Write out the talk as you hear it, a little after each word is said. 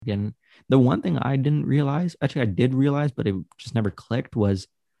Again, the one thing I didn't realize, actually I did realize, but it just never clicked, was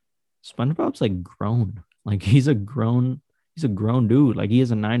SpongeBob's like grown. Like he's a grown dude. Like he has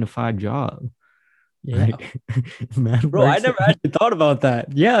a 9 to 5 job. Yeah. Like man Bro, I works. never actually thought about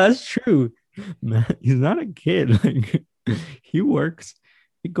that. Yeah, that's true. Man, he's not a kid. Like he works.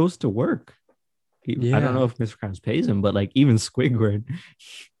 He goes to work. I don't Yeah. know if Mr. Krabs pays him, but like even Squidward,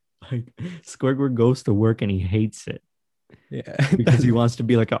 like Squidward goes to work and he hates it Yeah. because he wants to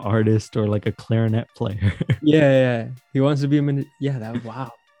be like an artist or like a clarinet player. Yeah, yeah. He wants to be a yeah, that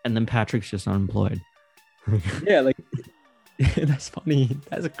wow. And then Patrick's just unemployed. Yeah, like that's funny.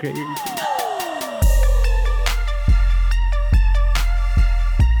 That's crazy.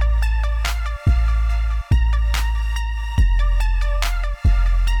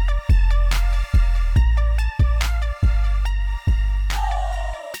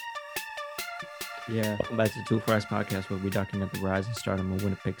 Yeah. Welcome back to Two Fries Podcast, where we document the rise and stardom of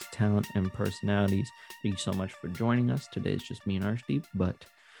Winnipeg's talent and personalities. Thank you so much for joining us. Today it's just me and Arshdeep, but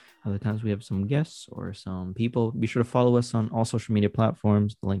other times we have some guests or some people. Be sure to follow us on all social media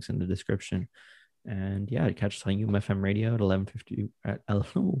platforms. The link's in the description. And yeah, catch us on UMFM Radio at 11:50 at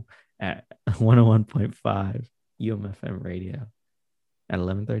 101.5 UMFM Radio at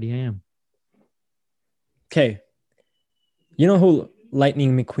 11:30 a.m. Okay. You know who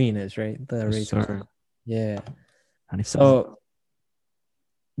Lightning McQueen is, right? The Yes, race car. sir. Yeah. 95. So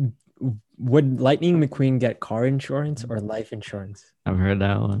would Lightning McQueen get car insurance or life insurance? I've heard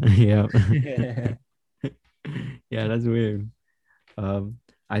that one. Yeah. Yeah. Yeah, that's weird.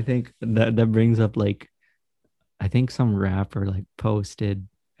 I think that brings up like I think some rapper like posted,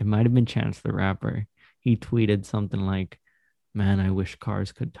 it might have been Chance the Rapper. He tweeted something like, "Man, I wish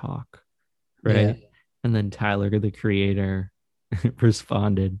cars could talk." Yeah. Right? And then Tyler, the creator,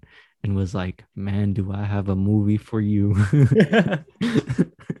 responded and was like, "Man, do I have a movie for you?"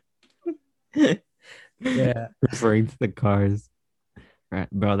 Yeah. Referring to the cars. Right,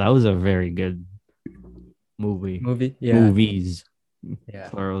 bro, that was a very good movie. Movie. Yeah. Movies, Yeah.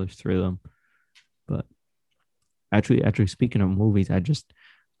 plural, there's three of them. But actually, speaking of movies, I just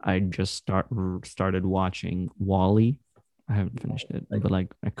started watching Wall-E. I haven't finished it, Like, but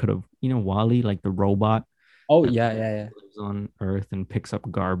like I could have, Wall-E, like the robot oh that yeah, yeah, yeah. lives on Earth and picks up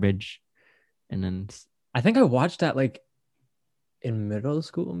garbage, and then I think I watched that like in middle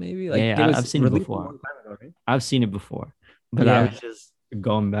school, maybe. Like it yeah, I've was seen it released a before. long time ago, right? I've seen it before, but I Yeah. was just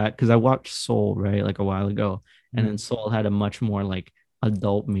going back because I watched Soul, right, like a while ago, and then Mm. Soul had a much more like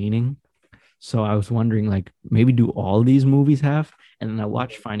adult meaning. So I was wondering, like, maybe do all these movies have? And then I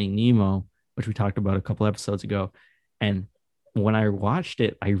watched Finding Nemo, which we talked about a couple episodes ago. And when I watched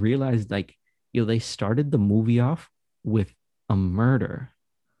it, I realized, like, they started the movie off with a murder.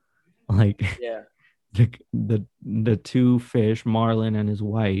 Like, Yeah. the two fish, Marlin and his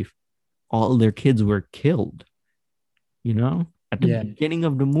wife, all their kids were killed, at the Yeah. beginning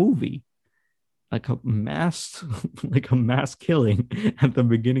of the movie. Like a mass like a mass killing at the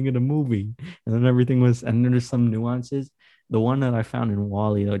beginning of the movie, and then and then there's some nuances. The one that I found in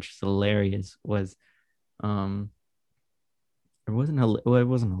Wally, which is hilarious, was um well, it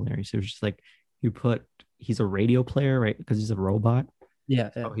wasn't hilarious. It was just like he's a radio player, right, because he's a robot.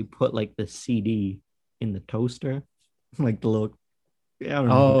 Yeah. So Yeah. he put like the CD in the toaster, like the little, yeah, I don't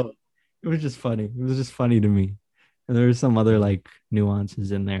know. Oh, It was just funny. It was just funny to me. And there were some other like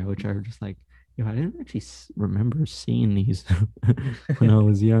nuances in there, which are just like, I didn't actually remember seeing these when I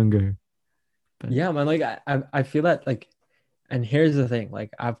was younger. But yeah, man. Like I feel that like, and here's the thing.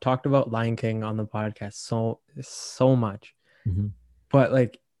 Like I've talked about Lion King on the podcast so much, mhm. but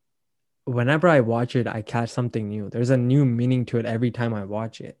like whenever I watch it, I catch something new. There's a new meaning to it every time I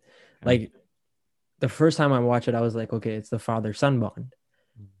watch it. Yeah. Like the first time I watched it, I was like, okay, it's the father-son bond.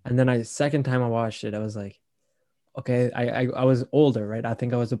 And then second time I watched it, I was like, okay, I was older, right? I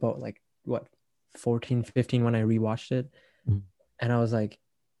think I was about like what 14, 15 when I rewatched it. Mhm. And I was like,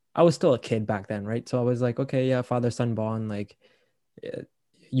 I was still a kid back then, right? So I was like, okay, yeah, father-son bond, like eh,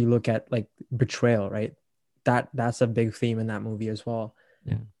 you look at like betrayal, right? That's a big theme in that movie as well.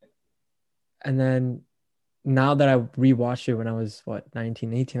 Yeah. And then now that I rewatched it when I was what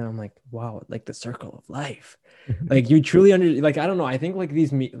 19, 18, I'm like, wow, like the circle of life. Like you truly like I don't know. I think like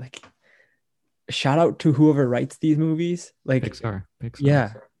like shout out to whoever writes these movies. Like, Pixar.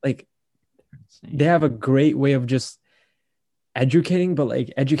 yeah, like they Insane. have a great way of just educating, but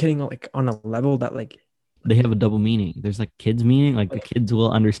like educating like on a level that They have a double meaning. There's like kids meaning, like the like kids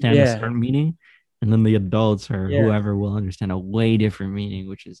will understand a yeah, certain meaning, and then the adults or yeah, whoever will understand a way different meaning,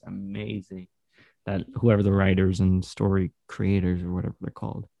 which is amazing. That whoever the writers and story creators or whatever they're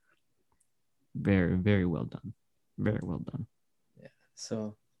called, very, very well done. Very well done. yeah.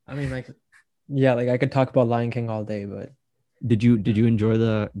 So I mean, like, yeah, like I could talk about Lion King all day, but Did you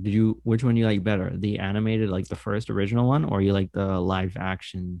enjoy which one you like better? The animated, like the first original one, or you like the live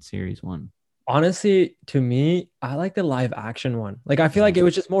action series one? honestly, to me, I like the live action one. Like, I feel like Yeah. it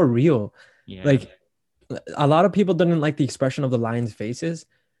was just more real. Yeah. Like, a lot of people didn't like the expression of the lions' faces,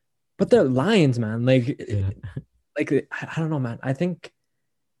 but they're lions, man. Yeah. I don't know, man. I think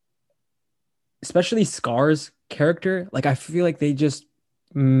especially Scar's character, like I feel like they just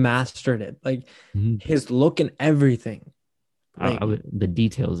mastered it. Like Mhm. his look and everything. I Like, the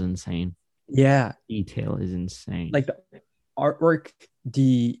detail is insane. yeah, Detail is insane. like the artwork,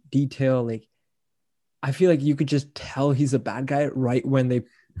 the detail, like I feel like you could just tell he's a bad guy right when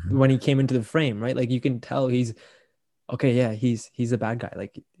he came into the frame, right? Like you can tell he's okay, yeah, he's a bad guy.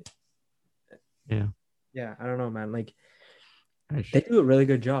 Like, Yeah. yeah, I don't know, man. Like I they sh- do a really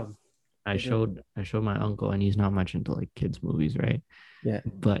good job. I They do. showed my uncle, and he's not much into like kids movies, right? Yeah.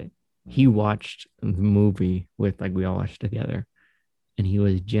 But he watched the movie with, like, we all watched together, and he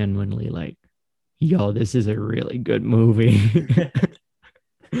was genuinely like, "Yo, this is a really good movie."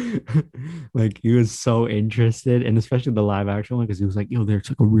 Like he was so interested, and especially the live action one, because he was like, "Yo, there's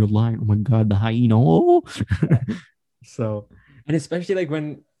like a real lion. Oh my god, the hyena!" Oh. So And especially like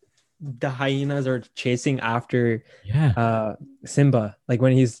when the hyenas are chasing after yeah, uh Simba, like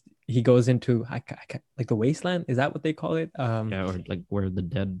when he goes into like the wasteland, is that what they call it? yeah, or like where the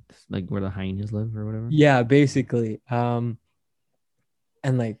dead, like where the hyenas live or whatever. Yeah, basically.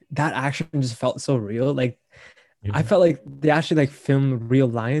 And like that action just felt so real. Like I Yeah. felt like they actually like filmed real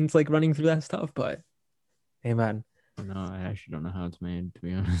lions like running through that stuff, but hey man, No, I actually don't know how it's made, to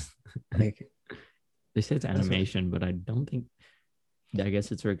be honest. like They say it's that's what, animation, but I don't think. I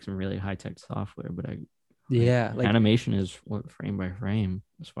guess it's like some really high tech software, but yeah, like animation is what, frame by frame,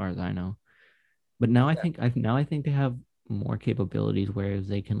 as far as I know. But now I think they have more capabilities, whereas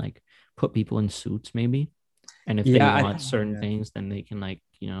they can like put people in suits maybe, and if they yeah, want certain yeah. things, then they can, like,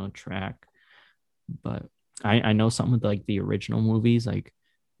 track. But I know some of like the original movies, like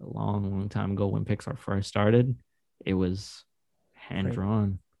a long time ago when Pixar first started, it was hand Frame.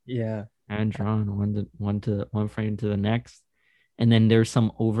 drawn, Yeah. one frame to the next. And then there's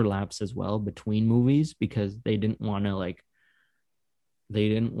some overlaps as well between movies, because they didn't want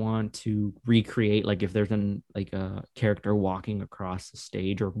to recreate, like, if there's like a character walking across the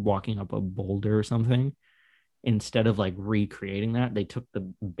stage or walking up a boulder or something, instead of like recreating that, they took the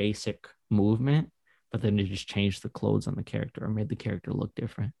basic movement, but then they just changed the clothes on the character or made the character look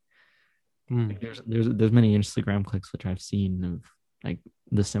different. Mm, Like there's many Instagram clicks which I've seen of like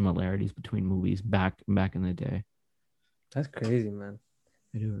the similarities between movies back in the day. that's crazy, man.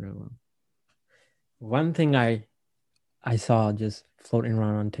 I do really well. One thing I saw just floating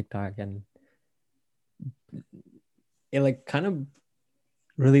around on TikTok and it like kind of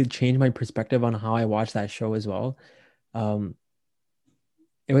really changed my perspective on how I watch that show as well. Um,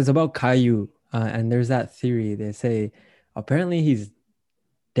 it was about Caillou, and there's that theory. They say apparently he's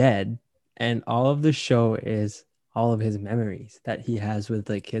dead, and all of the show is all of his memories that he has with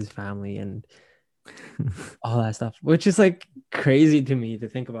like his family and all that stuff, which is like crazy to me to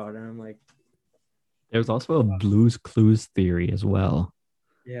think about. And I'm like, There's also a Blues Clues theory as well.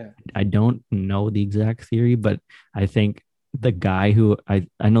 yeah, I don't know the exact theory, but I think the guy who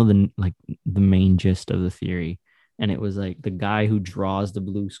I know the main gist of the theory, and it was like the guy who draws the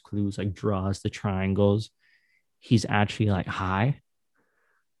Blues Clues, like draws the triangles, he's actually like high.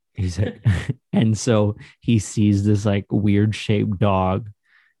 He's like, and so he sees this like weird shaped dog,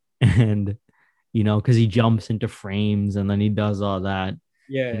 and because he jumps into frames and then he does all that,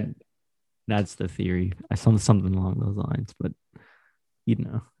 yeah, and that's the theory. I saw something along those lines, but you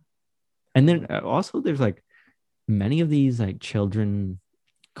know. And then also there's like many of these like children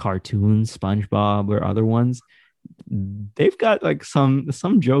cartoons, SpongeBob or other ones, they've got like some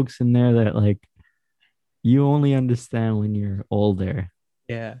jokes in there that like you only understand when you're older.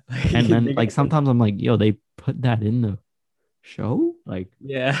 yeah, And then They like got the- sometimes I'm like, yo, they put that in the show? Like,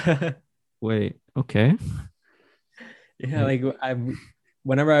 yeah. wait, okay. Yeah, Like, like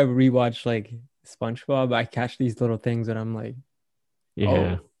whenever I rewatch like SpongeBob, I catch these little things and I'm like,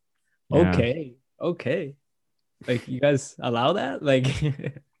 yeah, oh, yeah. okay, okay. Like you guys allow that? Like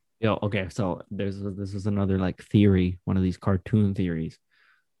Yo, okay. So this is another like theory, one of these cartoon theories.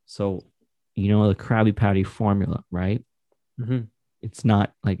 So, the Krabby Patty formula, right? Mhm. It's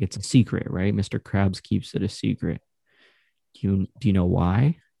not like it's a secret, right? Mr. Krabs keeps it a secret. Do you know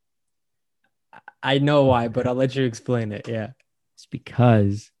why? I know why, but I'll let you explain it. Yeah. It's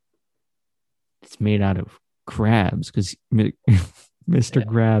because it's made out of crabs, because Mr. Yeah.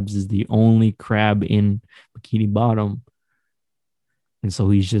 Krabs is the only crab in Bikini Bottom. And so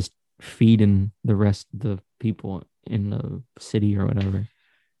he's just feeding the rest of the people in the city or whatever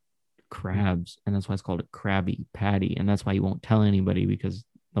crabs. And that's why it's called a Krabby Patty. And that's why he won't tell anybody, because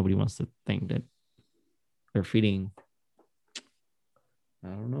nobody wants to think that they're feeding. I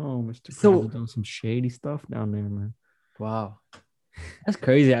don't know. Mr. Krabs is doing some shady stuff down there, man. Wow. That's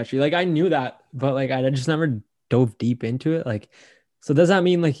crazy, actually. Like, I knew that, but like I just never dove deep into it. Like, so does that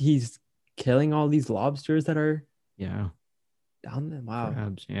mean like he's killing all these lobsters that are down there? Wow.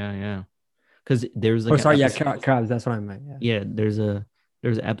 Crabs. Yeah. Because there's like crabs. That's what I meant. Yeah, there's an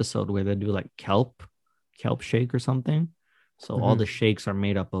episode where they do like kelp shake or something. So all the shakes are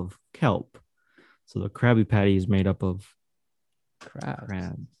made up of kelp. So the Krabby Patty is made up of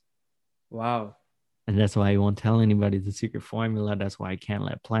crabs. Wow. And that's why I won't tell anybody the secret formula. That's why I can't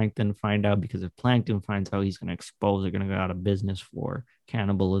let Plankton find out, because if Plankton finds out, he's going to expose, they're going to go out of business for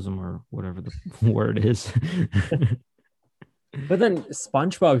cannibalism or whatever the word is. But then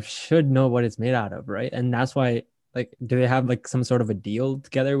SpongeBob should know what it's made out of, right? And that's why, like, do they have like some sort of a deal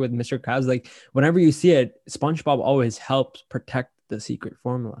together with Mr. Krabs? Like, whenever you see it, SpongeBob always helps protect the secret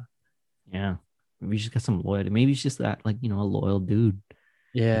formula. Yeah. Maybe he's just got some loyalty. Maybe he's just that, like, a loyal dude.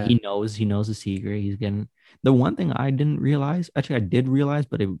 Yeah. He knows the secret. He's getting the one thing I didn't realize, actually I did realize,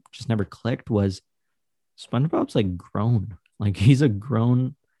 but it just never clicked, was SpongeBob's like grown. Like he's a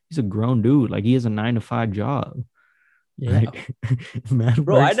grown dude. Like he has a 9-to-5 job. Yeah. Like,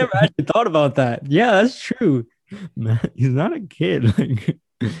 bro, I never actually thought about that. Yeah, that's true. Man, he's not a kid. Like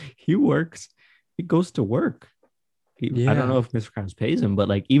he works, he goes to work. I don't know if Mr. Krabs pays him, but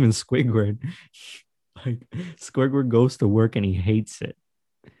like even Squidward, like Squidward goes to work and he hates it.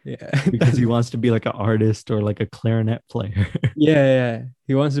 Yeah. Because he wants to be like an artist or like a clarinet player. Yeah.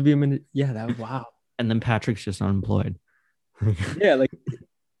 He wants to be wow. And then Patrick's just unemployed. Yeah, like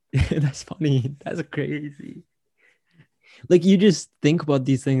that's funny. That's crazy. Like you just think about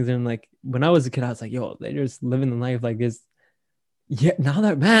these things, and like when I was a kid, I was like, yo, they're just living the life like this. Yeah, now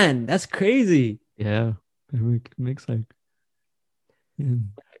that, man, that's crazy. Yeah. It makes like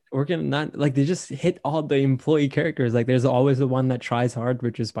working, not like they just hit all the employee characters. Like there's always the one that tries hard,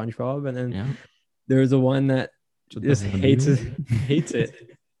 which is SpongeBob, and then there's the one that just hates it.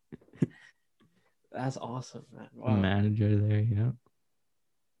 That's awesome, man. Wow. Manager there, yeah.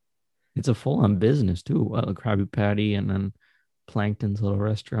 It's a full-on business too. Well, a Krabby Patty and then Plankton's little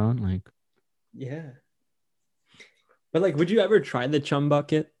restaurant, like. Yeah. But like, would you ever try the Chum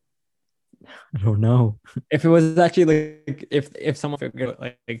Bucket? I don't know. If it was actually like, if someone figured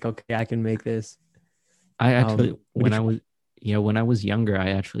like okay, I can make this. I actually when I was younger, I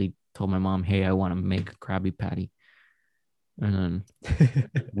actually told my mom, hey, I want to make a Krabby Patty. And then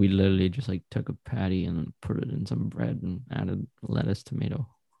we literally just like took a patty and then put it in some bread and added lettuce, tomato,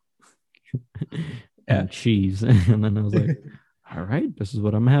 and cheese. And then I was like, all right, this is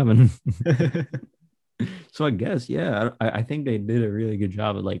what I'm having. So I guess, yeah, I think they did a really good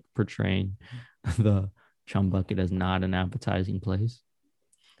job of like portraying the Chum Bucket as not an appetizing place.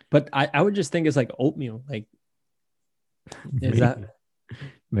 But I would just think it's like oatmeal. Like, is that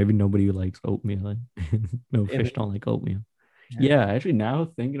maybe nobody likes oatmeal? Like, no, fish don't like oatmeal. Yeah, actually, now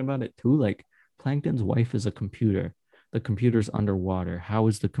thinking about it too, like Plankton's wife is a computer. The computer's underwater. How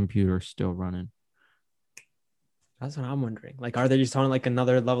is the computer still running? That's what I'm wondering. Like, are they just on like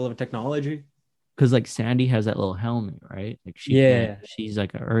another level of technology? Because like Sandy has that little helmet, right? Like she's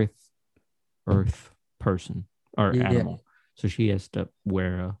like a earth person or animal, so she has to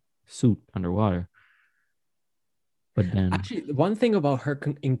wear a suit underwater. But then, actually, one thing about her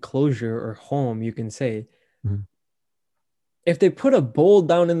enclosure or home, you can say. If they put a bowl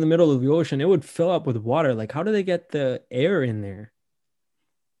down in the middle of the ocean, it would fill up with water. Like, how do they get the air in there?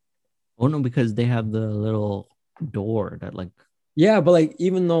 Oh no, because they have the little door that like. Yeah, but like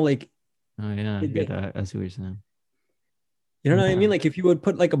even though like. Oh yeah, I get that. I see what you're saying. You know what I mean? Like if you would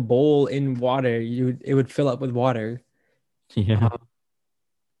put like a bowl in water, it would fill up with water. Yeah.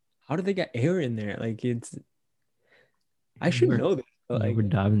 How do they get air in there? Like it's. I should know this. Like we're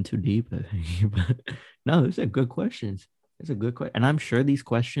diving too deep. I think. But no, those are good questions. It's a good question. And I'm sure these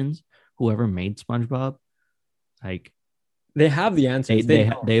questions, whoever made SpongeBob, like they have the answers.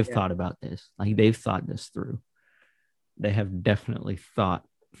 They've thought about this. Like they've thought this through. They have definitely thought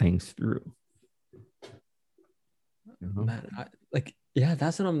things through. Man,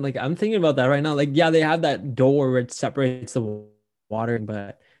 that's what I'm like. I'm thinking about that right now. Like, yeah, they have that door where it separates the water,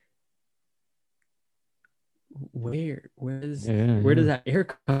 but where does that air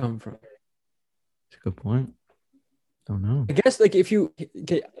come from? That's a good point. Don't know. I guess like if you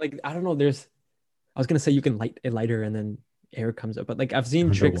like, I don't know. I was gonna say you can light a lighter and then air comes up, but like I've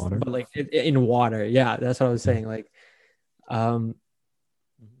seen tricks, but like in water. Yeah, that's what I was saying. Like,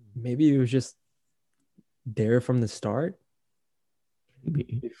 maybe it was just there from the start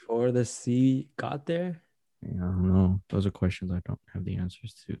Maybe. before the sea got there. Yeah, I don't know. Those are questions I don't have the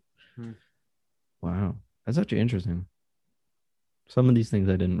answers to. Hmm. Wow. That's actually interesting. Some of these things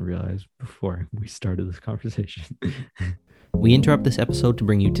I didn't realize before we started this conversation. We interrupt this episode to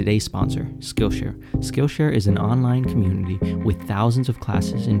bring you today's sponsor, Skillshare. Skillshare is an online community with thousands of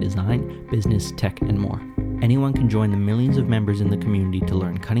classes in design, business, tech, and more. Anyone can join the millions of members in the community to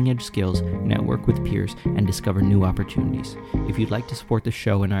learn cutting-edge skills, network with peers, and discover new opportunities. If you'd like to support the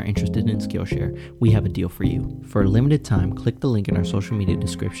show and are interested in Skillshare, we have a deal for you. For a limited time, click the link in our social media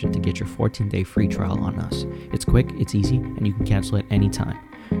description to get your 14-day free trial on us. It's quick, it's easy, and you can cancel at any time.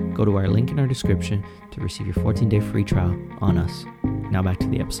 Go to our link in our description to receive your 14-day free trial on us. Now back to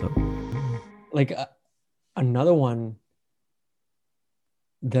the episode. Like another one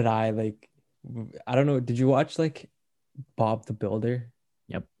that I like, I don't know. Did you watch like Bob the Builder?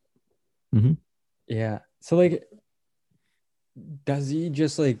 Yep. Mm-hmm. Yeah. So like, does he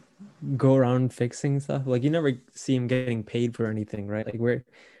just like go around fixing stuff? Like you never see him getting paid for anything, right? Like where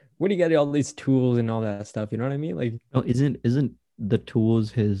do you get all these tools and all that stuff? You know what I mean? Like, Oh, isn't the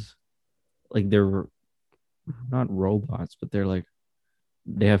tools his, like, they're not robots, but they're like,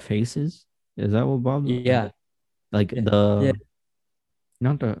 they have faces? Is that what Bob? yeah, Like yeah, yeah. the,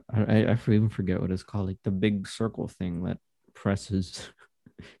 not the, I even forget what it's called. Like the big circle thing that presses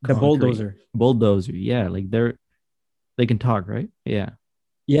The concrete. bulldozer. Bulldozer. Yeah, like they can talk, right? Yeah.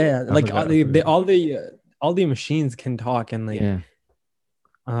 Yeah, I like forgot. I forgot. all the machines can talk and like Yeah.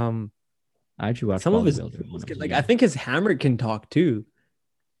 um I actually watched some of Bob the his Builder when tools I can was like I young. think his hammer can talk too.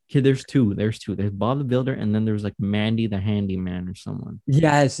 Okay, there's two. There's two. There's Bob the Builder, and then there's like Mandy the Handyman or someone.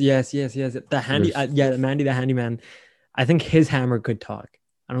 Yes, yes, yes, yes. The So handy there's, yeah, Mandy the handyman. I think his hammer could talk.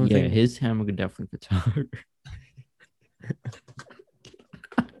 I don't yeah, think his hammer could definitely could talk.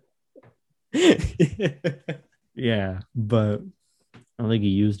 Yeah, but I don't think he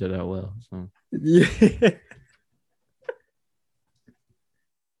used it that well. So Yeah.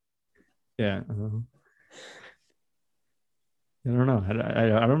 yeah, I don't know. I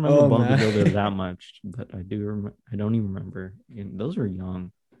don't remember Oh Bob the man. Builder that much, but I do. I don't even remember. And those are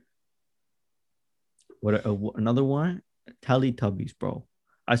young. Another one? Teletubbies, bro.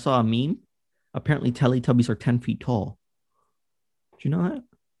 I saw a meme. Apparently, Teletubbies are 10 feet tall. Do you know that?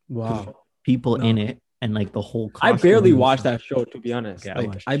 Because Wow. people in No. it and like the whole I costume barely and watched stuff. that show to be honest. Okay, I Like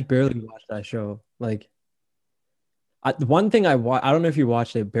watched I it. barely watched that show. Like the one thing I don't know if you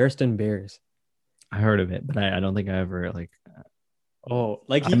watched it, Bearston Bears. I heard of it, but I don't think I ever like. Oh,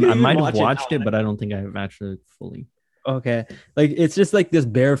 like you I can even might have watch it now. watched it, but I don't think I have actually fully. Okay. Like it's just like this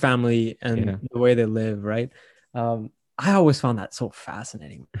bear family and Yeah. the way they live, right? I always found that so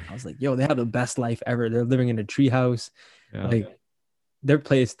fascinating. I was like, yo, they have the best life ever. They're living in a treehouse. Yeah. Like their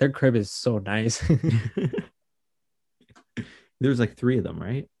crib is so nice. There's like three of them,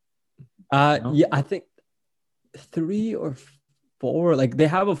 right? No? Yeah, I think three or four. Like they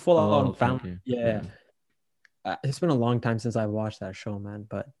have a Oh, full-on okay, family. okay. Yeah. It's been a long time since I watched that show, man.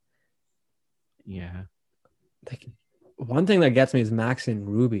 But Yeah. like one thing that gets me is Max and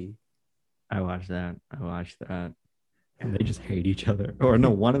Ruby. I watched that. And they just hate each other. Or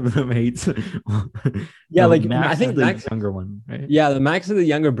no, one of them hates. Yeah, No, like I Max is think the Max. younger one, right? Yeah, the Max is the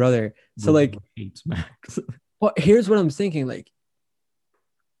younger brother. So like, Ruby hates Max. well, here's what I'm thinking. Like,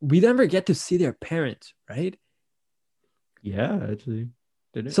 we never get to see their parents, right? Yeah, actually.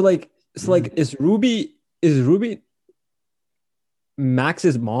 Did it? So like, is Ruby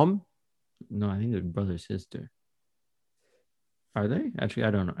Max's mom? No, I think they're brother sister. Are they? Actually,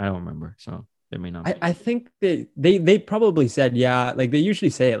 I don't know. I don't remember. So they may not be. I think they probably said yeah. Like they usually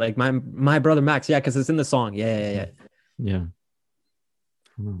say it. Like my brother Max. Yeah, because it's in the song. Yeah, yeah, yeah. Yeah.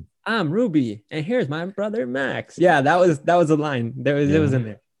 I don't know. I'm Ruby, and here's my brother Max. Yeah, that was a line. It was Yeah. in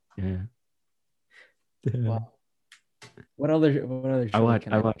there. Yeah. Wow. What other I show watch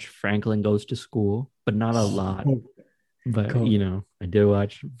can I watch Franklin Goes to School, but not a lot. Oh, But cool. I did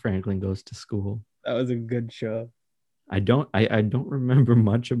watch Franklin Goes to School. That was a good show. I don't remember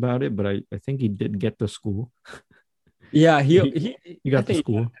much about it, but I think he did get to school. Yeah, You I got to think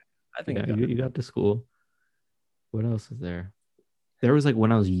school. I think Yeah, he got you got to school. What else is there? There was like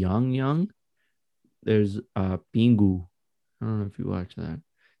when I was young, there's Pingu. I don't know if you watch that.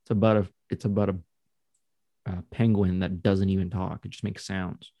 It's about a penguin that doesn't even talk. It just makes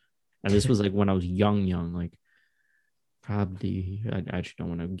sounds. And this was like when I was young, like probably I actually don't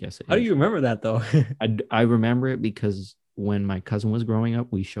want to guess it. How do you remember that though? I remember it because when my cousin was growing up,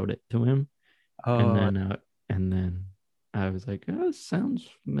 we showed it to him, Oh, and then I was like, oh, it sounds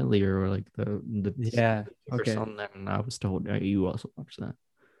familiar, or like the yeah. or Okay. something. And I was told, you also watch that.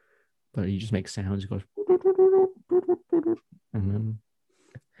 but he just makes sounds. He goes, and then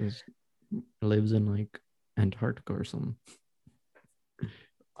just lives in like Antarctica or something.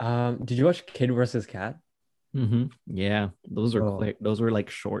 Did you watch Kid versus Cat? Yeah, those are Oh, quick. Those were like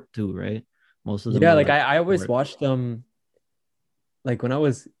short too, right? Most of them yeah. were Like like I always short. watched them like when I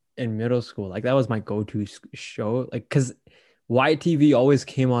was in middle school. Like that was my go-to show. Like because YTV always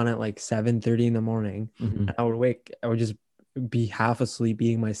came on at like 7:30 in the morning, Mhm. and I would just be half asleep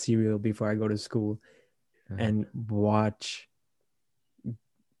eating my cereal before I go to school Yeah. and watch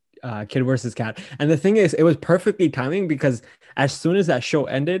Kid versus Cat. And the thing is, it was perfectly timing because as soon as that show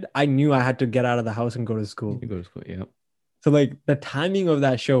ended, I knew I had to get out of the house and go to You school. go to school. Yep. So like the timing of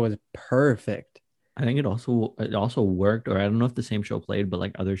that show was perfect. I think it also worked, or I don't know if the same show played, but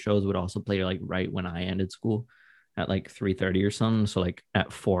like other shows would also play like right when I ended school at like 3:30 or something. So like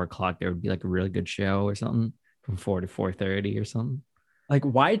at 4 o'clock there would be like a really good show or something from 4 to 4:30 or something. Like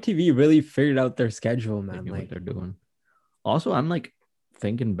YTV really figured out their schedule, They man. knew what Like they're doing. Also, I'm like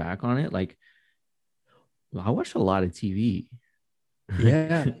thinking back on it, like I watched a lot of TV.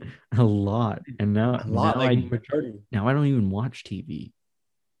 yeah, A lot. And now a lot, now like I majority. now I don't even watch TV.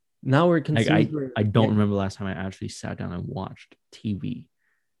 Now we're Like consumed I for I don't yeah. remember the last time I actually sat down and watched TV.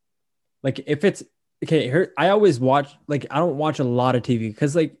 Like if it's okay, here I always watch like I don't watch a lot of TV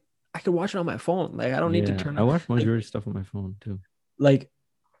because like I could watch it on my phone. Like I don't need to Yeah, turn I on watch like majority stuff on my phone too. like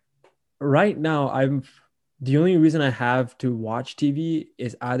right now I'm the only reason I have to watch TV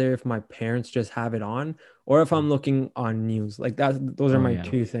is either if my parents just have it on or if I'm looking on news. Like that those are Oh my yeah.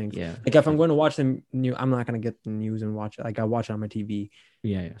 two things. Yeah. Like if I'm going to watch the new I'm not going to get the news and watch it. Like I watch it on my TV.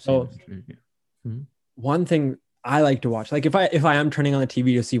 Yeah, yeah, same. So Yeah. Mhm. one thing I like to watch, like if I am turning on the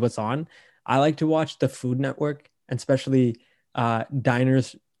TV to see what's on, I like to watch the Food Network and especially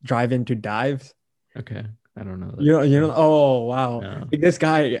Diners Drive Into Dives. Okay. I don't know that You show. know, oh wow. No. Like this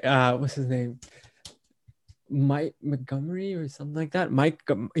guy, what's his name? Mike Montgomery or something like that.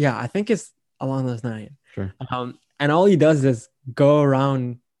 Yeah, I think it's along those lines. Sure. And all he does is go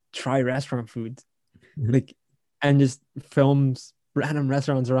around try restaurant foods, like, and just films random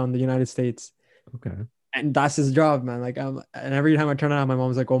restaurants around the United States. Okay. And that's his job, man. Like, and every time I turn it on, my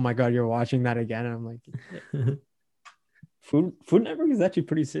mom's like, "Oh my god, you're watching that again?" And I'm like, yeah. Food Network is actually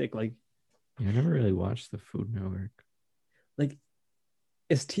pretty sick. Yeah, I never really watched the Food Network. Like,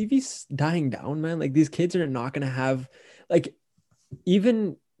 is TV dying down, man? Like, these kids are not gonna have, like,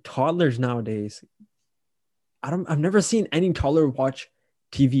 even toddlers nowadays. I've never seen any toddler watch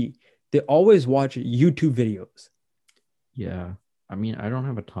TV. They always watch YouTube videos. Yeah. I mean, I don't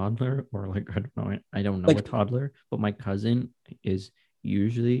have a toddler or like I don't know a Like, toddler, but my cousin is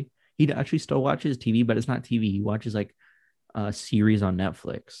usually he actually still watches TV, but it's not TV. He watches like a series on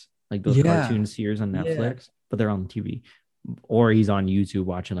Netflix, like those yeah, cartoon series on yeah, Netflix, but they're on TV. Or he's on YouTube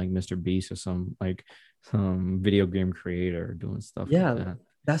watching like Mr. Beast or some video game creator doing stuff like yeah. that.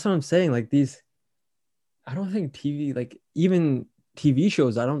 That's what I'm saying. Like these, I don't think TV, like even TV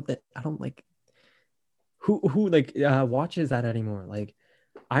shows, I don't like who like watches that anymore. Like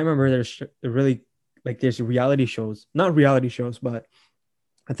I remember there's really like there's reality shows, not reality shows, but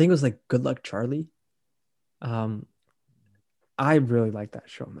I think it was like Good Luck Charlie. Um, I really like that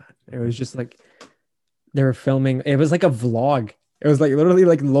show, man. It was just like they were filming. It was like a vlog. It was like literally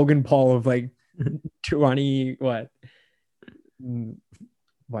like Logan Paul of like 20 Mm,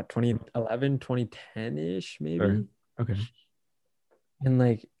 what 2011 2010-ish Sure. maybe. Okay. And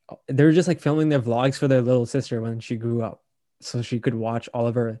like they were just like filming their vlogs for their little sister when she grew up so she could watch all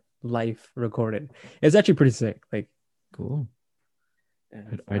of her life recorded. It's actually pretty sick. Like Cool. yeah,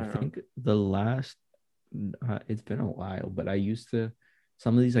 I I don't know. think the last it's been a while, but I used to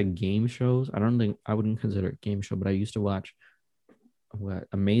some of these like game shows. I don't think I wouldn't consider it game show, but I used to watch what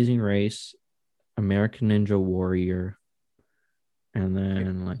Amazing Race, American Ninja Warrior, and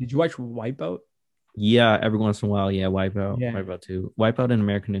then like Did you watch Wipeout? yeah, every once in a while, yeah, Wipeout, Yeah. Wipeout too. Wipeout and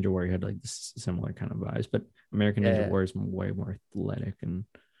American Ninja Warrior had like similar kind of vibes, but American Ninja Yeah. Warrior is way more athletic and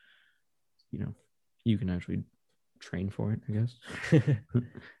you know you can actually train for it. I guess.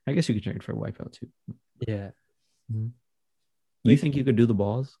 I guess you could train for Wipeout too. Yeah. Mhm. You Like think you could do the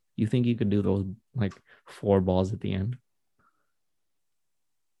balls? You think you could do those like 4 balls at the end?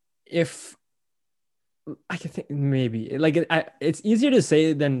 if I can think maybe like it's easier to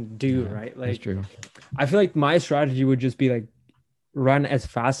say than do, Yeah, right? that's Like true. I feel like my strategy would just be like run as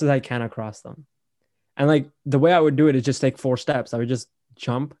fast as I can across them. And like the way I would do it is just take 4 steps. I would just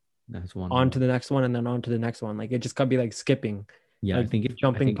jump That's one on to ball. the next one and then on to the next one. Like it just could be like skipping, Yeah, I like think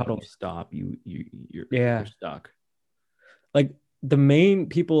jumping if you puddles. stop, you're Yeah. stuck. Like the main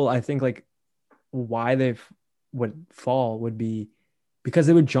people I think like why they would fall would be because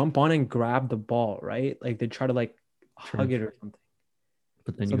they would jump on and grab the ball, right? Like they try to like Sure. hug it or something.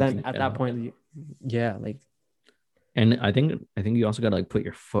 But then So you have then to at get that up. point, yeah, like And I think you also got to like put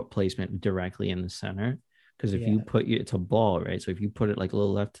your foot placement directly in the center, because if you yeah, put it's a ball, right? So if you put it like a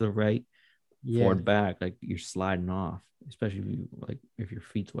little left to the right, yeah. forward back, like you're sliding off, especially if your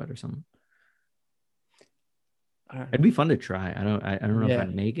feet's wet or something. I don't It'd know. be fun to try. I don't know if Yeah.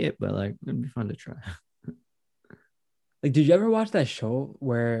 I'd make it, but like it'd be fun to try. Like, did you ever watch that show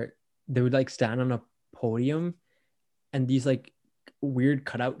where they would like stand on a podium and these like weird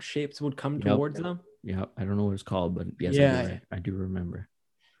cutout shapes would come Yep. towards them? Yep. I don't know what it's called, but yes, I do. Yeah. I do remember.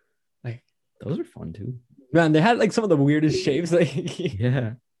 Like, Those are fun too. man, they had like some of the weirdest shapes. Like,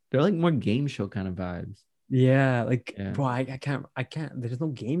 Yeah. They're like more game show kind of vibes. yeah, like, Yeah. bro, I can't. There's no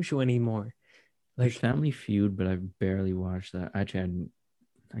game show anymore. There's Like, Family Feud, but I've barely watched that. Actually,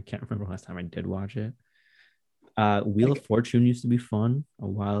 I can't remember last time I did watch it. Wheel of like, Fortune used to be fun a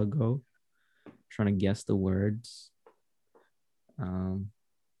while ago. Trying to guess the words. Um,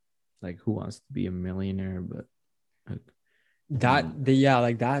 like Who Wants to Be a Millionaire, but like, yeah,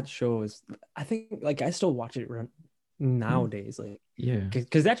 like that show is. I think like I still watch it yeah, nowadays. Like, yeah.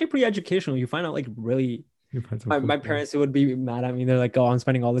 because it's actually pretty educational. You find out like really. You find some My cool stuff. parents would be mad at me. They're like, "Oh, I'm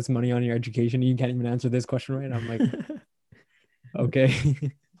spending all this money on your education. You can't even answer this question right." I'm like,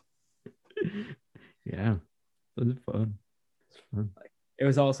 "Okay." Yeah, it was fun. It's fun. It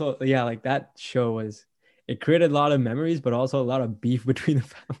was also, yeah, like that show was. It created a lot of memories, but also a lot of beef between the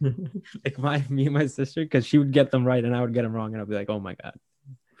family. Like me and my sister, because she would get them right and I would get them wrong, and I'd be like, "Oh my god."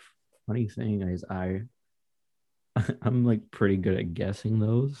 Funny thing is, I'm like pretty good at guessing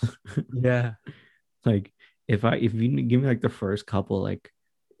those. Yeah. Like if you give me like the first couple, like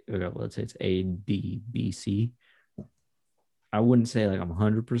let's say it's A, D, B, C, I wouldn't say like I'm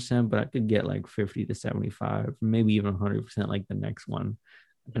 100%, but I could get like 50 to 75, maybe even 100% like the next one.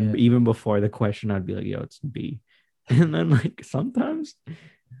 And Yeah. even before the question, I'd be like, yo, it's B. And then like sometimes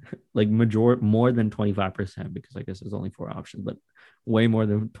like more than 25%, because I guess there's only four options, but way more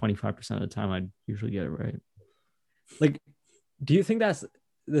than 25% of the time I'd usually get it right. Like, do you think that's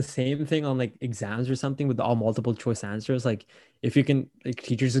the same thing on like exams or something with all multiple choice answers? Like, if you can, like,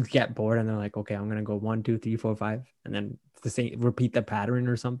 teachers just get bored and they're like, "Okay, I'm gonna go 1, 2, 3, 4, 5," and then the same, repeat the pattern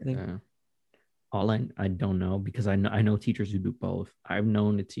or something. Yeah. All I don't know, because I know teachers who do both. I've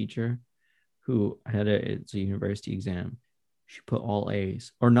known a teacher who it's a university exam. She put all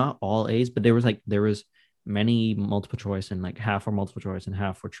A's, or not all A's, but there was many multiple choice, and like half were multiple choice and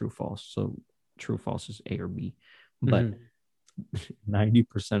half were true false. So true false is A or B, but Mhm.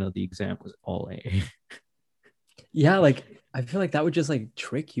 90% of the exam was all A. Yeah, like I feel like that would just like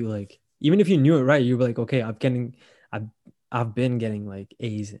trick you. Like even if you knew it right, you'd be like, "Okay, I've, I've been getting like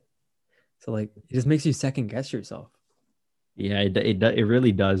A's." So like it just makes you second guess yourself. Yeah, it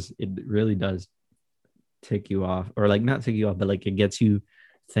really does. It really does tick you off, or like not tick you off, but like it gets you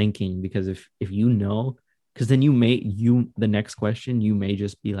thinking, because if you know, because then the next question you may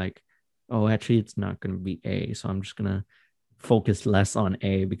just be like, oh, actually it's not going to be A, so I'm just going to focus less on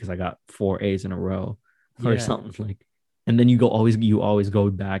A because I got four A's in a row or Yeah. something like. And then you always go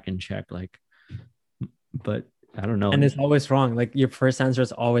back and check, like, but I don't know. And it's always wrong. Like your first answer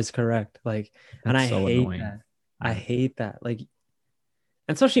is always correct. Like, and That's I so hate annoying. that. I Yeah. hate that. Like,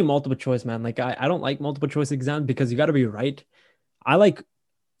 and especially multiple choice, man. Like I don't like multiple choice exams because you got to be right. I like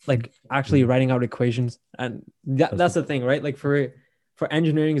actually Yeah. writing out equations, and that's the thing, right? Like for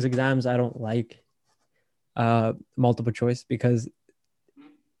engineering exams, I don't like multiple choice because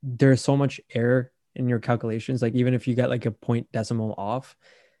there's so much error in your calculations. Like even if you get like a point decimal off,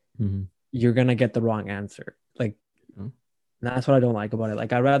 Mhm. you're gonna get the wrong answer. Like that's what I don't like about it.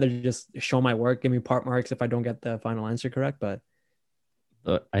 Like I'd rather just show my work, give me part marks if I don't get the final answer correct. But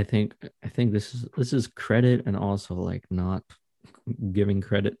But I think this is credit, and also like not giving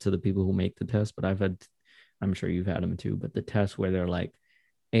credit to the people who make the test. But I'm sure you've had them too, but the tests where they're like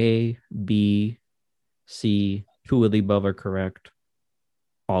A, B, C, two of the above are correct,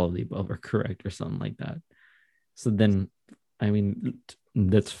 all of the above are correct, or something like that. So then, I mean,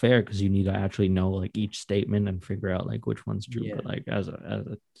 that's fair, because you need to actually know like each statement and figure out like which one's true. yeah, But like as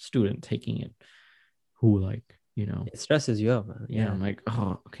a student taking it, who like, it stresses you out, man. yeah, Yeah. I'm like,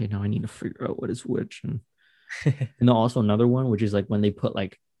 oh, okay, now I need to figure out what is which. And then also another one, which is like when they put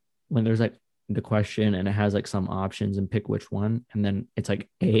like, when there's like the question and it has like some options and pick which one, and then it's like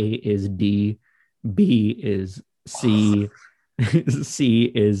A is D, B is C, C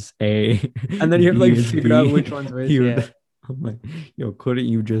is A, And then you have to D like is figure out B. which one's which. You, Yeah. I'm like, yo, couldn't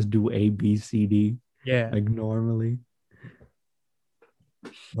you just do A, B, C, D Yeah. like normally?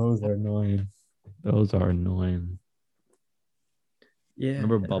 Those are annoying. Those are annoying. Yeah.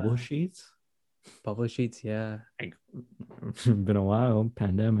 Remember bubble sheets? Bubble sheets. Yeah. Like, it's been a while.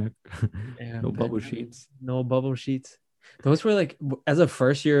 Pandemic. Yeah. No bubble Pandemic. sheets. No bubble sheets. Those were like, as a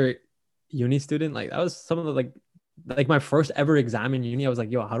first year uni student, like that was some of the like my first ever exam in uni. I was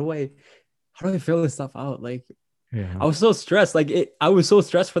like, yo, how do I fill this stuff out? Like, Yeah. I was so stressed. I was so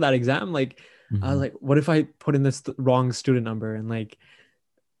stressed for that exam. Like, I was Mhm. like, what if I put in this wrong student number and like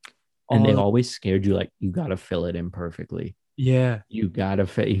And they all, always scared you, like, you got to fill it in perfectly. yeah. You got to,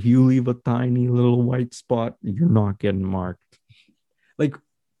 if you leave a tiny little white spot, you're not getting marked. Like,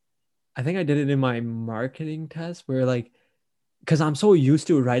 I think I did it in my marketing test where like, because I'm so used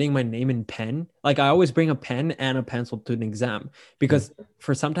to writing my name in pen, like I always bring a pen and a pencil to an exam because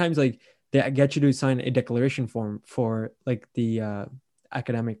for sometimes like they get you to sign a declaration form for like the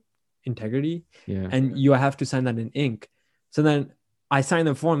academic integrity, Yeah. and you have to sign that in ink. So then I sign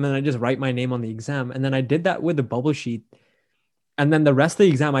the form and I just write my name on the exam, and then I did that with the bubble sheet, and then the rest of the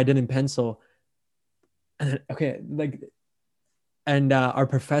exam I did in pencil. And then, okay, like, and our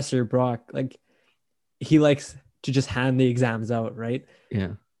professor Brock, like he likes to just hand the exams out, right?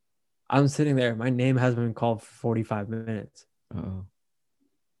 Yeah. I'm sitting there. My name has been called for 45 minutes. Oh.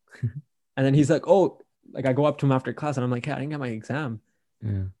 And then he's like, oh, like I go up to him after class and I'm like, hey, I didn't get my exam.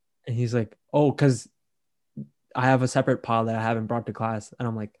 Yeah. And he's like, oh, because I have a separate pile that I haven't brought to class. And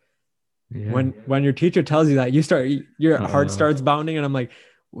I'm like, Yeah. when your teacher tells you that, your heart Uh, starts bounding. And I'm like,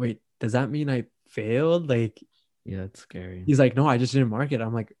 wait, does that mean I failed? Like, yeah, it's scary. he's like, no, I just didn't mark it.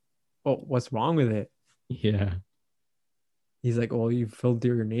 I'm like, oh, what's wrong with it? Yeah. He's like, well, you filled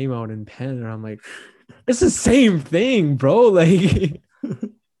your name out in pen. And I'm like, it's the same thing, bro. Like,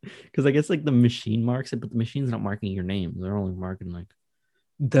 Because I guess like the machine marks it, but the machine's not marking your name. They're only marking like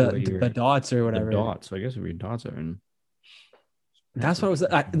the dots or the whatever. dots. So I guess if your dots are in. That's what I was.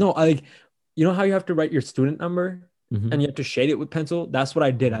 No, I like, you know how you have to write your student number Mhm. and you have to shade it with pencil. That's what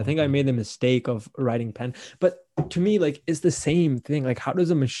I did. I think I made the mistake of writing pen. But to me, like, it's the same thing. Like, how does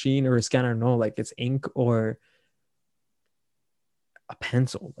a machine or a scanner know like it's ink or a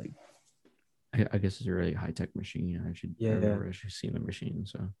pencil? Like, I guess it's a really high tech machine. I should yeah, remember I should see the machine.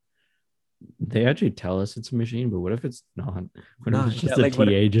 So they actually tell us it's a machine, but what if it's not? What if nah, it's yeah, just a like what?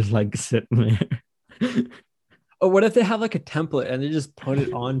 TA just like sitting there? Or what if they have like a template and they just put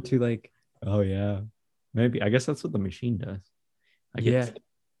it onto like, Oh yeah, maybe. I guess that's what the machine does. Like yeah, it's.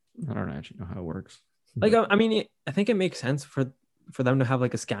 I don't actually know how it works. like But, I mean, I think it makes sense for them to have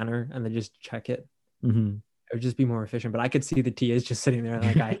like a scanner and they just check it. mhm. It would just be more efficient. But I could see the TAs just sitting there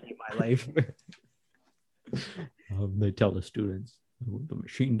like, I hate my life. They tell the students, "Oh, the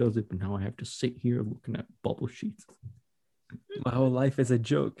machine does it, but now I have to sit here looking at bubble sheets." My whole life is a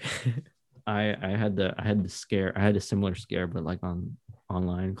joke. I had the scare. I had a similar scare, but like on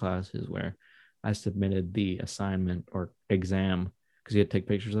online classes where I submitted the assignment or exam because you had to take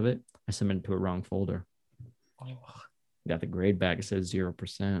pictures of it. I submitted to a wrong folder. Got the grade back. It says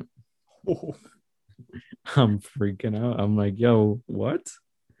 0%. Oh. I'm freaking out. I'm like, yo, what?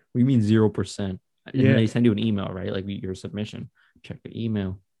 What do you mean 0%? And Yeah. they send you an email, right? Like your submission. Check the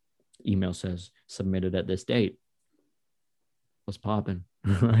email. Email says submitted at this date. What's popping?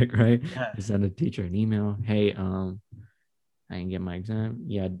 Like, right? Yeah. I send a teacher an email. Hey, I didn't get my exam.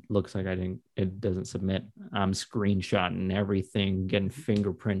 Yeah, it looks like it doesn't submit. I'm screenshotting everything, getting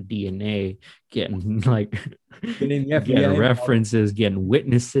fingerprint DNA, getting like Getting the getting FBI references, getting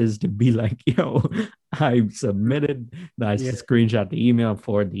witnesses to be like, yo, I submitted, I Yeah. screenshot the email,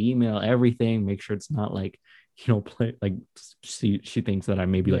 forward the email, everything, make sure it's not like, play like she thinks that I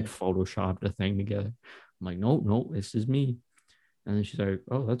maybe like Yeah. photoshopped a thing together. I'm like, no, this is me. And then she's like,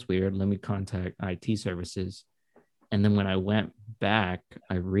 oh, that's weird. Let me contact IT services. And then when I went back,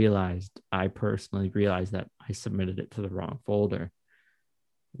 I personally realized that I submitted it to the wrong folder.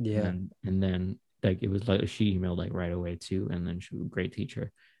 Yeah. And then like it was like she emailed like right away too. And then she was a great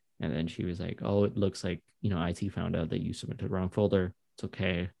teacher. And then she was like, oh, it looks like, IT found out that you submitted the wrong folder. It's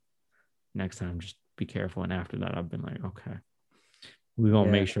okay. Next time, just be careful. And after that, I've been like, okay, we won't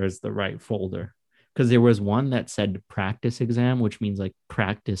make sure it's the right folder. Because there was one that said practice exam, which means like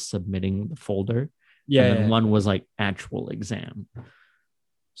practice submitting the folder. Yeah. And then one was like actual exam.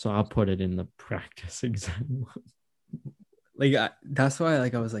 So I'll put it in the practice exam. Like that's why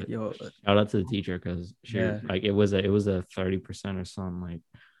like I was like, yo, Shout out to the teacher because she like it was a 30% or something. Like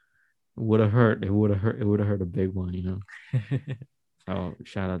would have hurt. It would have hurt a big one. So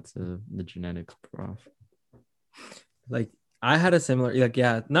shout out to the genetics prof. like I had a similar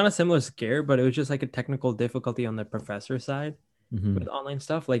not a similar scare, but it was just like a technical difficulty on the professor side with online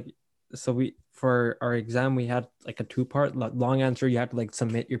stuff. Like so we for our exam we had like a 2-part long answer. You had to like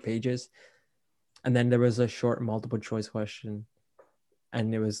submit your pages, and then there was a short multiple choice question.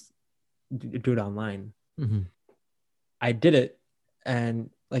 and it was do it online. Mm-hmm. I did it, and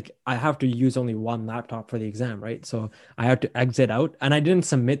like I have to use only one laptop for the exam, right? So I have to exit out, and I didn't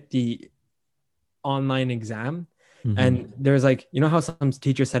submit the online exam. Mm-hmm. And there's like, you know how some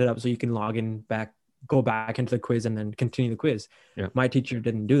teachers set it up so you can log in back, go back into the quiz and then continue the quiz. Yeah. My teacher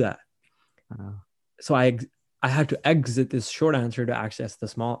didn't do that. So I had to exit this short answer to access the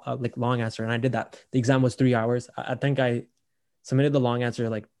small like long answer, and I did that. The exam was 3 hours. I think I submitted the long answer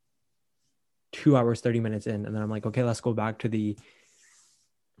like 2 hours 30 minutes in, and then I'm like, okay, let's go back to the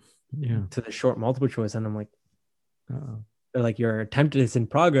short multiple choice, and I'm like, they're like, your attempt is in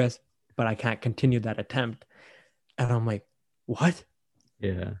progress, but I can't continue that attempt. And I'm like, what?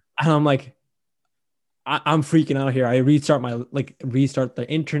 Yeah. And I'm like, I'm freaking out here. I restart the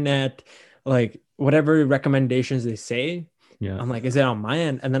internet, like whatever recommendations they say. Yeah. I'm like, is it on my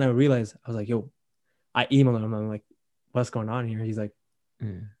end? And then I realized, I was like, yo, I emailed him. I'm like, what's going on here? He's like,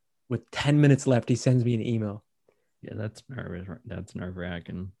 with 10 minutes left, he sends me an email. Yeah, that's nervous. That's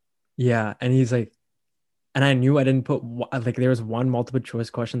nerve-wracking. Yeah. And he's like, and I knew I didn't put, like, there was one multiple choice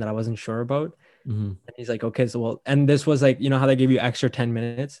question that I wasn't sure about. Mm-hmm. And he's like, okay, so well, and this was like, you know how they give you extra 10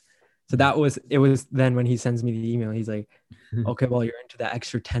 minutes? So it was then when he sends me the email, he's like, okay, well, you're into that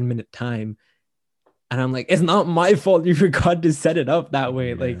extra 10-minute time. And I'm like, it's not my fault you forgot to set it up that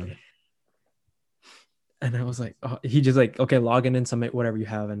way. Like, and I was like, oh, he just like, okay, log in and submit whatever you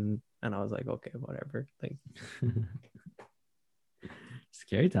have. And I was like, okay, whatever. Like,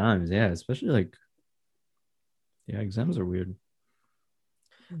 scary times. Yeah. Especially like, yeah, exams are weird.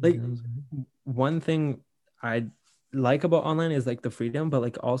 Like, one thing I like about online is like the freedom, but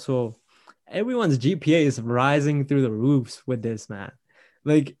like also everyone's GPA is rising through the roofs with this, man.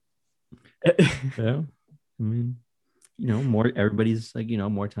 Like, yeah, I mean, you know, more everybody's like, you know,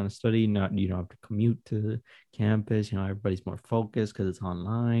 more time to study. Not you don't have to commute to campus. You know, everybody's more focused because it's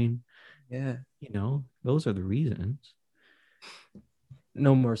online. Yeah, you know, those are the reasons.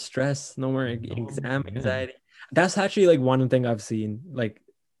 No more stress, no more exam anxiety. That's actually like one thing I've seen. Like,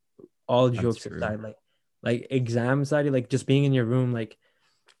 all jokes aside, like exam anxiety, like just being in your room, like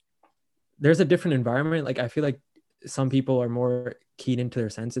there's a different environment. Like I feel like some people are more keyed into their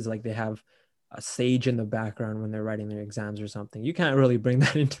senses, like they have a sage in the background when they're writing their exams or something. You can't really bring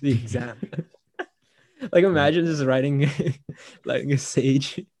that into the exam. Like imagine just writing like a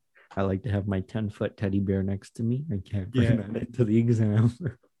sage. I like to have my 10-foot teddy bear next to me. I can't bring that into the exam.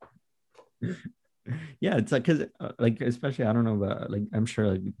 Yeah, it's like, because like, especially, I don't know about, like, I'm sure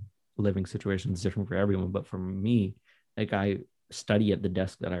like living situation is different for everyone, but for me, like, I study at the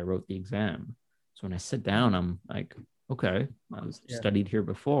desk that I wrote the exam. So when I sit down, I'm like, okay, I was studied here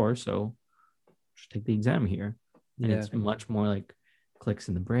before, so just take the exam here. And it's much more like clicks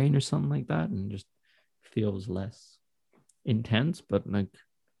in the brain or something like that, and just feels less intense. But like,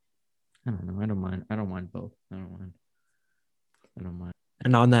 I don't know. I don't mind both. I don't mind.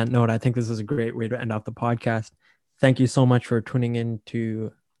 And on that note, I think this is a great way to end off the podcast. Thank you so much for tuning in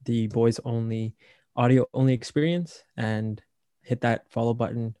to the Boys Only audio only experience, and hit that follow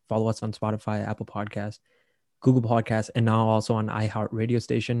button. Follow us on Spotify, Apple Podcasts, Google Podcasts, and now also on iHeart Radio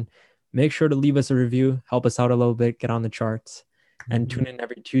Station. Make sure to leave us a review, help us out a little bit, get on the charts, and tune in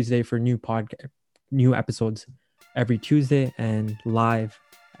every Tuesday for new episodes every Tuesday, and live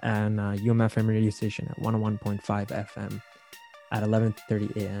on UMFM Radio Station at 101.5 FM at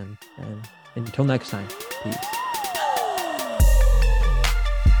 11:30 a.m. And until next time, peace.